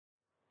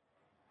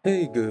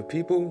Hey good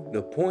people,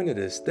 the Point of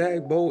the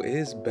Stag bow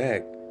is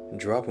back,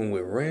 dropping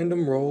with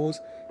random rolls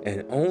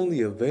and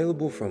only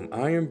available from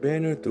Iron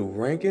Banner through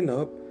ranking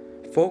up,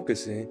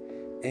 focusing,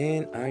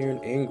 and iron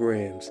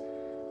engrams.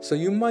 So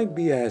you might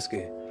be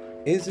asking,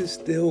 is it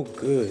still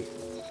good?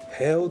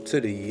 Hell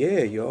to the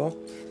yeah, y'all.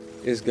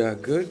 It's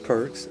got good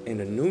perks and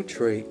a new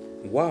trait,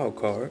 Wild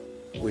Card,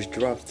 which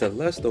drops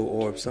Telesto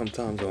orbs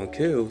sometimes on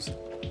kills.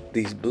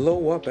 These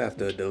blow up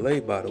after a delay,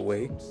 by the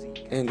way.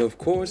 And of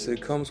course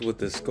it comes with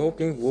the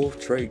Skulking Wolf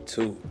trait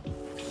too.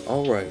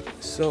 Alright,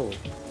 so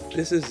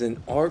this is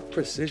an arc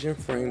precision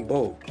frame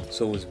bow,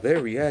 so it's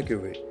very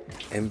accurate,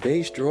 and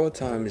base draw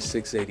time is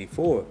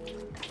 684.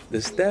 The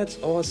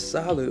stats are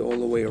solid all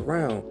the way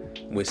around,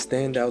 with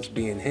standouts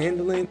being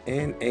handling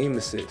and aim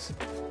assist.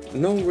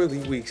 No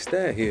really weak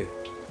stat here.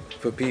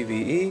 For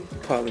PvE,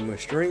 Polymer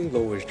String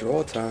lowers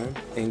draw time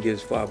and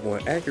gives 5 more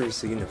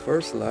accuracy in the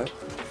first slot.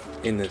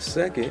 In the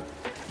second,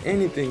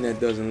 anything that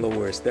doesn't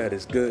lower a stat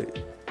is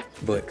good.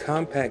 But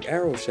Compact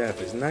Arrow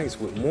Shaft is nice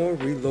with more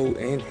reload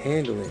and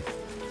handling.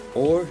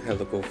 Or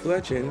Helical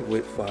Fletching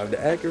with 5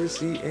 to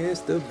accuracy and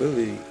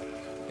stability.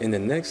 In the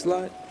next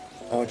slot,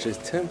 Archer's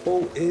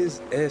Tempo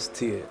is S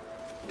tier.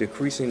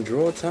 Decreasing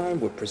draw time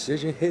with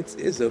precision hits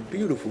is a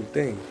beautiful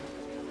thing.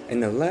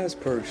 And the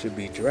last perk should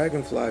be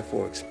Dragonfly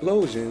for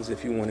explosions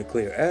if you want to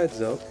clear ads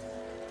up,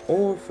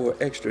 or for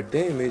extra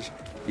damage,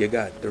 you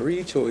got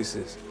 3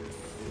 choices: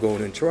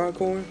 Golden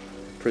Tricorn,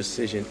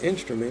 Precision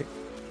Instrument,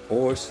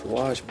 or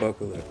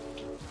Swashbuckler.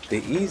 The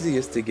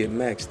easiest to get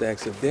max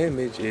stacks of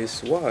damage is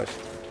Swash,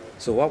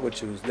 so I would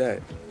choose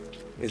that.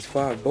 It's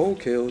 5 bow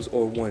kills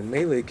or 1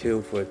 melee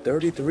kill for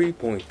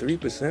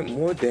 33.3%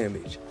 more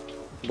damage,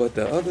 but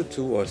the other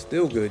 2 are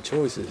still good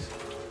choices.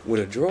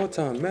 With a draw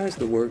time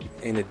masterwork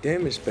and a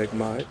damage spec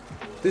mod,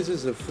 this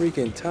is a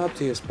freaking top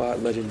tier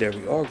spot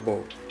legendary arc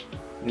bow.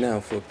 Now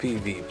for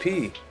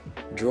PvP,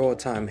 draw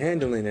time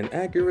handling and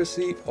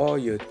accuracy are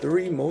your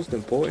 3 most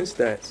important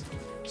stats.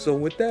 So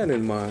with that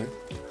in mind,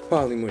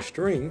 Polymer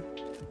String,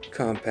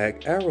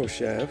 Compact Arrow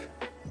Shaft,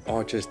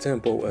 Archer's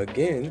Tempo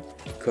again,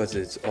 cause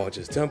it's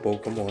Archer's Tempo,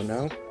 come on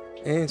now,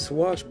 and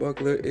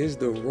Swashbuckler is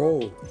the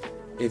roll.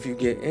 If you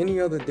get any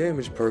other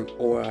damage perk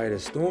or Eye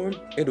of Storm,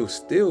 it'll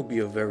still be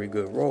a very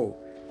good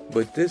roll,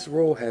 but this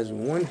roll has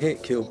 1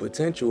 hit kill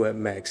potential at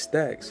max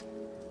stacks.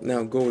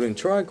 Now Golden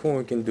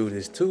Tricorn can do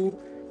this too,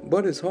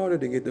 but it's harder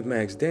to get the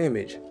max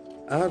damage.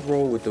 I'd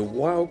roll with the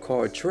Wild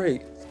Card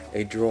trait,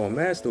 a draw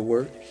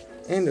masterwork,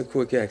 and the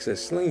Quick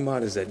Access Sling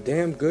mod is a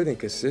damn good and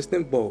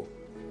consistent bow.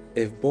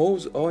 If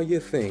bows are your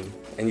thing,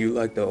 and you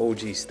like the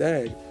OG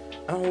Stag,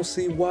 I don't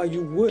see why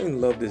you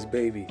wouldn't love this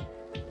baby.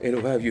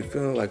 It'll have you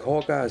feeling like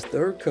Hawkeye's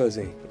third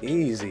cousin,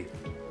 easy.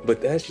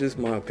 But that's just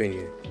my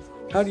opinion.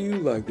 How do you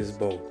like this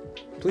bow?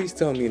 Please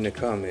tell me in the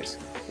comments,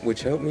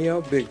 which help me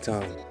out big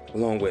time,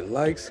 along with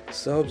likes,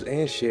 subs,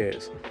 and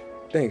shares.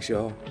 Thanks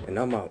y'all, and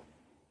I'm out.